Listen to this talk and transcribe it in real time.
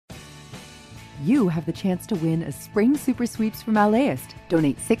you have the chance to win a spring super sweeps from LAist.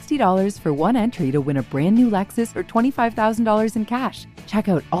 Donate $60 for one entry to win a brand new Lexus or $25,000 in cash. Check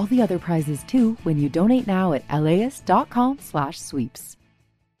out all the other prizes too when you donate now at laist.com/sweeps.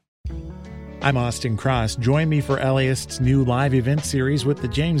 I'm Austin Cross. Join me for LAist's new live event series with the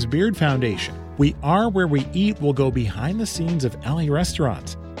James Beard Foundation. We Are Where We Eat will go behind the scenes of LA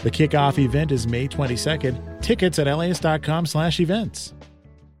restaurants. The kickoff event is May 22nd. Tickets at laist.com/events.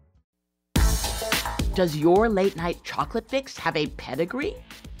 Does your late-night chocolate fix have a pedigree?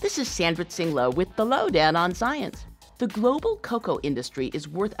 This is Sandra Tsinglow with The Lowdown on Science. The global cocoa industry is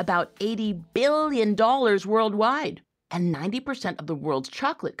worth about $80 billion worldwide, and 90% of the world's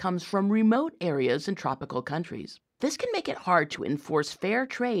chocolate comes from remote areas in tropical countries. This can make it hard to enforce fair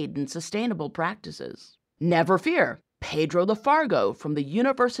trade and sustainable practices. Never fear. Pedro Lafargo from the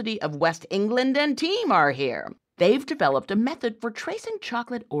University of West England and team are here. They've developed a method for tracing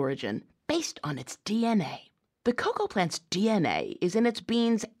chocolate origin based on its DNA. The cocoa plant's DNA is in its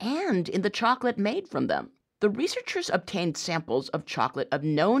beans and in the chocolate made from them. The researchers obtained samples of chocolate of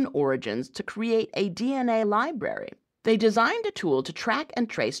known origins to create a DNA library. They designed a tool to track and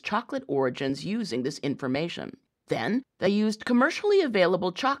trace chocolate origins using this information. Then, they used commercially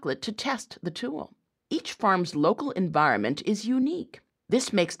available chocolate to test the tool. Each farm's local environment is unique.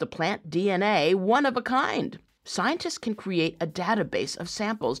 This makes the plant DNA one of a kind. Scientists can create a database of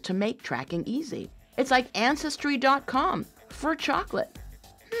samples to make tracking easy. It's like Ancestry.com for chocolate.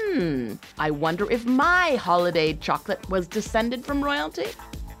 I wonder if my holiday chocolate was descended from royalty?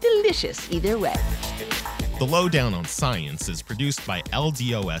 Delicious either way. The Lowdown on Science is produced by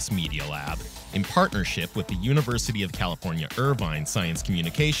LDOS Media Lab in partnership with the University of California, Irvine Science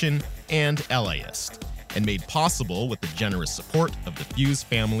Communication and LAist, and made possible with the generous support of the Fuse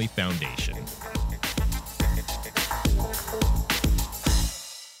Family Foundation.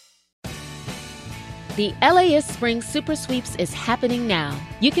 The LAist Spring Super Sweeps is happening now.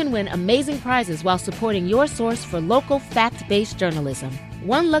 You can win amazing prizes while supporting your source for local fact-based journalism.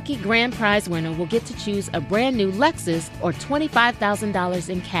 One lucky grand prize winner will get to choose a brand new Lexus or $25,000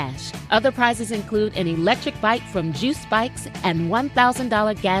 in cash. Other prizes include an electric bike from Juice Bikes and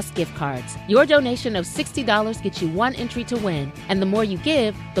 $1,000 gas gift cards. Your donation of $60 gets you one entry to win, and the more you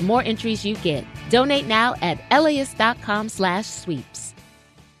give, the more entries you get. Donate now at laist.com/sweeps.